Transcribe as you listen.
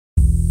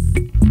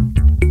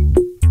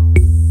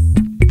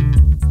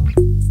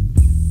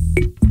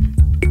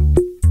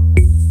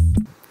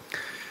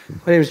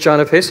My name is John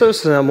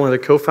Apesos, and I'm one of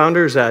the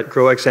co-founders at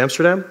GrowX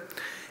Amsterdam.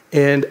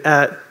 And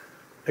at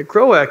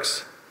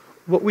GrowX,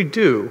 what we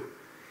do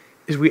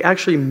is we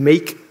actually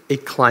make a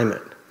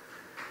climate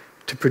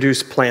to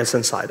produce plants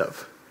inside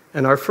of.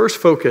 And our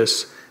first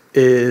focus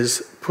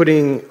is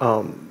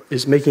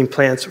making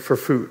plants for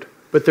food.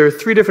 But there are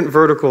three different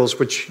verticals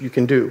which you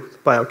can do: the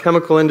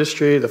biochemical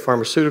industry, the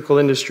pharmaceutical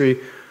industry.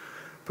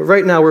 But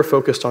right now, we're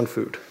focused on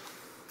food.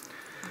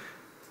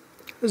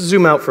 Let's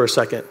zoom out for a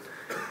second.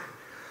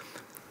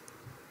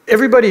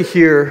 Everybody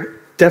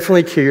here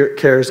definitely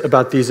cares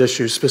about these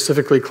issues,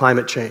 specifically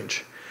climate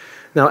change.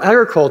 Now,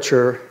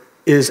 agriculture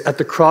is at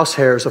the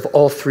crosshairs of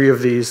all three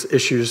of these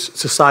issues,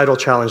 societal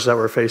challenges that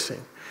we're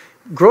facing.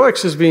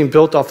 GrowX is being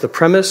built off the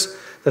premise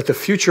that the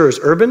future is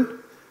urban,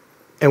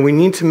 and we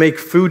need to make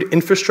food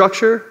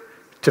infrastructure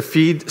to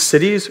feed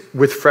cities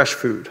with fresh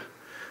food.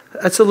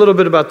 That's a little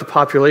bit about the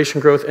population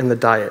growth and the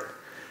diet.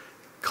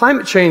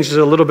 Climate change is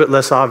a little bit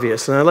less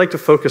obvious, and I'd like to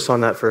focus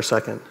on that for a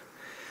second.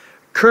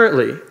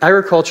 Currently,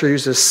 agriculture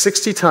uses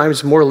 60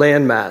 times more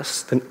land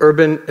mass than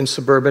urban and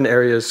suburban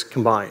areas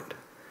combined.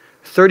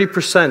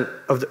 30%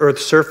 of the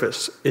Earth's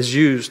surface is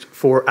used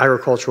for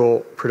agricultural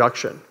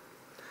production.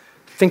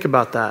 Think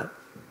about that,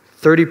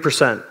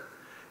 30%.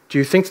 Do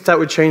you think that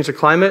would change the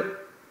climate?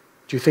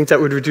 Do you think that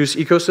would reduce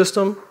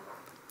ecosystem?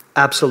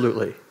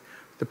 Absolutely.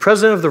 The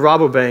president of the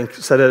Rabobank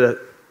said at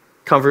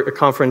a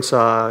conference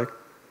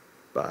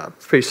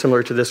pretty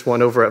similar to this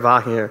one over at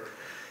Wageningen,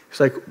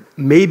 he's like,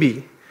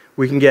 maybe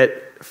we can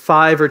get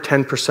 5 or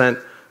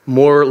 10%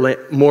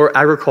 more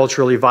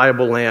agriculturally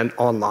viable land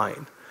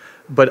online.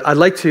 But I'd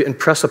like to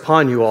impress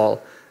upon you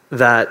all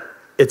that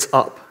it's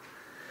up.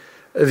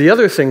 The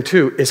other thing,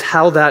 too, is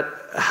how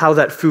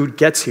that food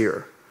gets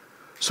here.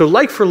 So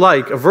like for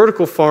like, a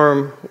vertical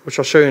farm, which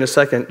I'll show you in a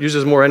second,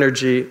 uses more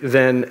energy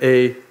than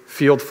a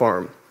field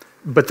farm.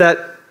 But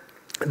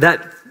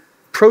that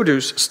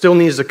produce still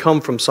needs to come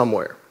from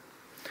somewhere.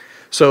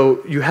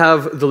 So you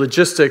have the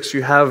logistics,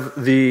 you have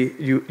the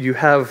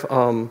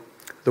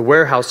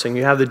warehousing,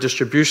 you have the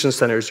distribution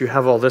centers, you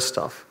have all this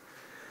stuff.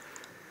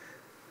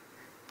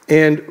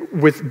 And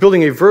with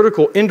building a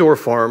vertical indoor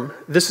farm,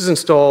 this is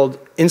installed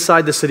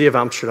inside the city of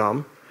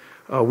Amsterdam.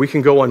 We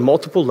can go on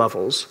multiple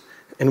levels,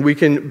 and we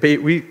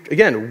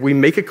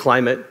make a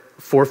climate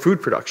for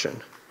food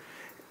production.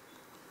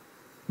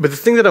 But the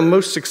thing that I'm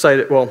most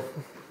excited,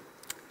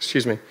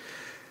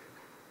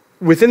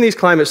 within these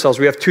climate cells,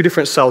 we have two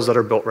different cells that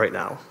are built right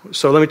now.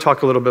 So let me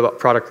talk a little bit about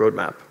product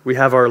roadmap. We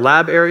have our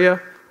lab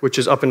area, which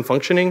is up and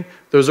functioning.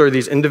 Those are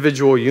these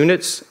individual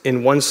units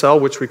in one cell,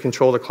 which we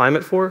control the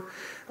climate for.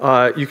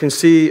 You can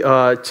see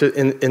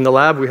in the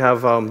lab, we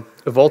have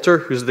Walter,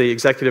 who's the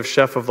executive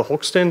chef of the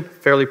Hoxton,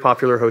 fairly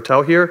popular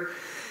hotel here.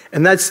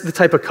 And that's the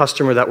type of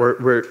customer that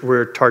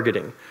we're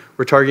targeting.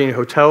 We're targeting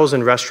hotels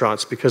and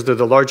restaurants because they're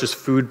the largest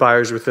food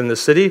buyers within the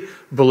city,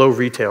 below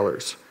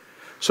retailers.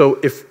 So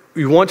if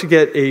you want to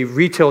get a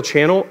retail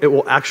channel,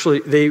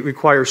 they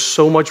require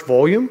so much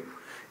volume,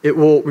 it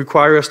will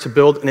require us to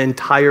build an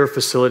entire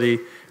facility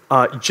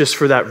just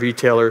for that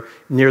retailer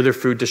near their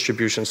food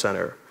distribution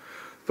center.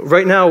 But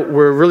right now,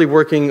 we're really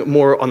working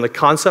more on the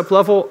concept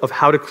level of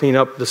how to clean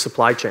up the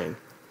supply chain.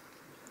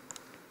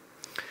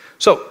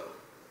 So,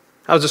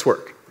 how does this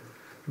work?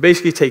 We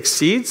basically take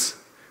seeds,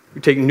 we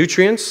take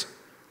nutrients,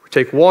 we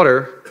take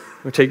water,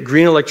 we take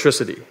green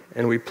electricity,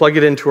 and we plug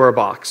it into our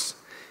box.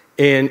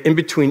 And in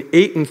between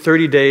 8 and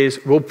 30 days,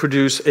 we'll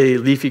produce a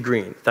leafy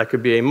green. That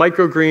could be a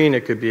microgreen,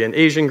 it could be an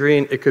Asian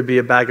green, it could be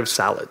a bag of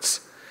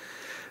salads.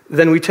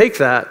 Then we take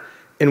that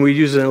and we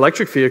use an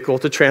electric vehicle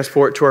to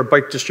transport to our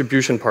bike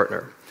distribution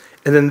partner.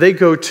 And then they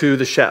go to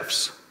the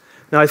chefs.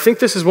 Now, I think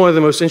this is one of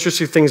the most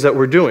interesting things that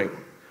we're doing.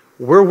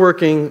 We're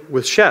working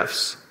with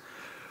chefs.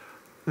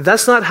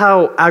 That's not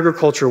how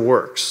agriculture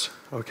works,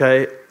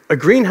 okay? A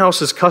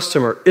greenhouse's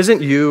customer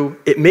isn't you.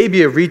 It may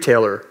be a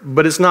retailer,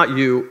 but it's not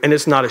you, and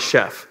it's not a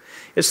chef.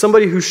 It's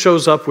somebody who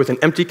shows up with an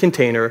empty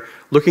container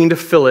looking to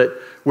fill it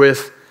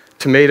with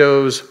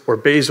tomatoes or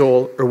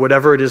basil or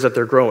whatever it is that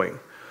they're growing.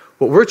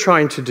 What we're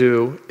trying to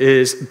do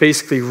is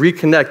basically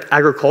reconnect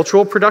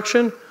agricultural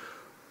production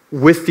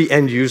with the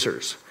end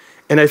users.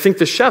 And I think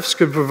the chefs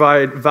could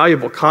provide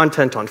valuable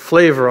content on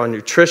flavor, on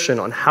nutrition,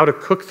 on how to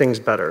cook things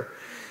better.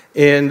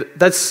 And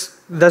that's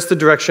the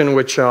direction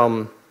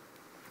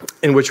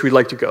in which we'd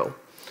like to go.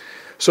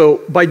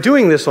 So by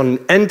doing this on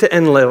an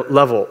end-to-end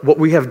level, what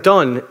we have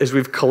done is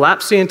we've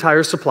collapsed the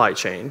entire supply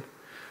chain,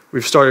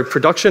 we've started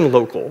production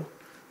local,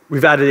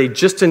 we've added a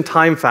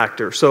just-in-time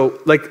factor. So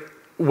like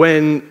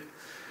when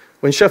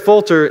Chef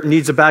Walter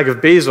needs a bag of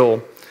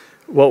basil,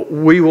 well,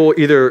 we will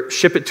either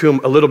ship it to him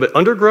a little bit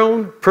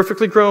undergrown,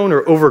 perfectly grown,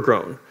 or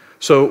overgrown.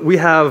 So we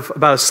have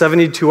about a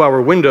 72-hour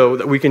window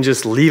that we can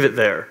just leave it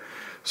there.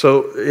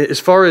 So as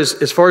far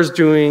as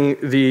doing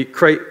the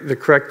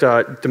correct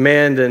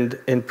demand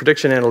and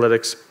prediction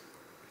analytics,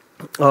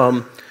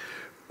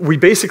 we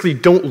basically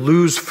don't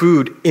lose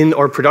food in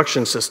our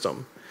production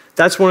system.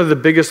 That's one of the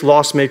biggest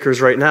loss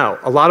makers right now.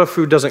 A lot of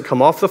food doesn't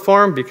come off the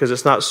farm because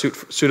it's not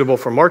suitable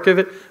for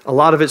market. A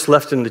lot of it's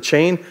left in the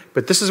chain,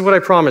 but this is what I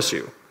promise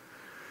you.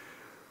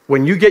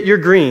 When you get your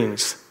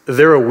greens,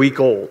 they're a week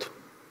old.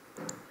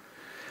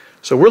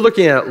 So we're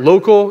looking at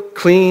local,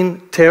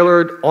 clean,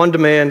 tailored,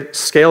 on-demand,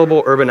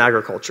 scalable urban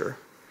agriculture.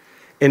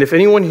 And if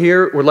anyone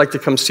here would like to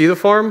come see the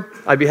farm,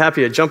 I'd be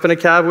happy to jump in a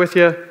cab with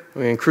you.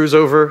 We can cruise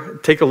over,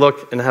 take a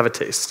look, and have a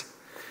taste.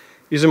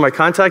 These are my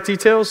contact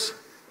details,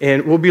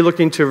 and we'll be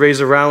looking to raise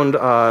a round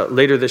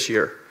later this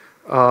year.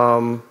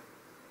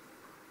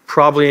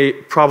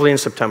 Probably in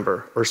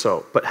September or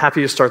so, but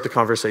happy to start the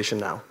conversation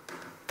now.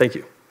 Thank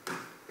you.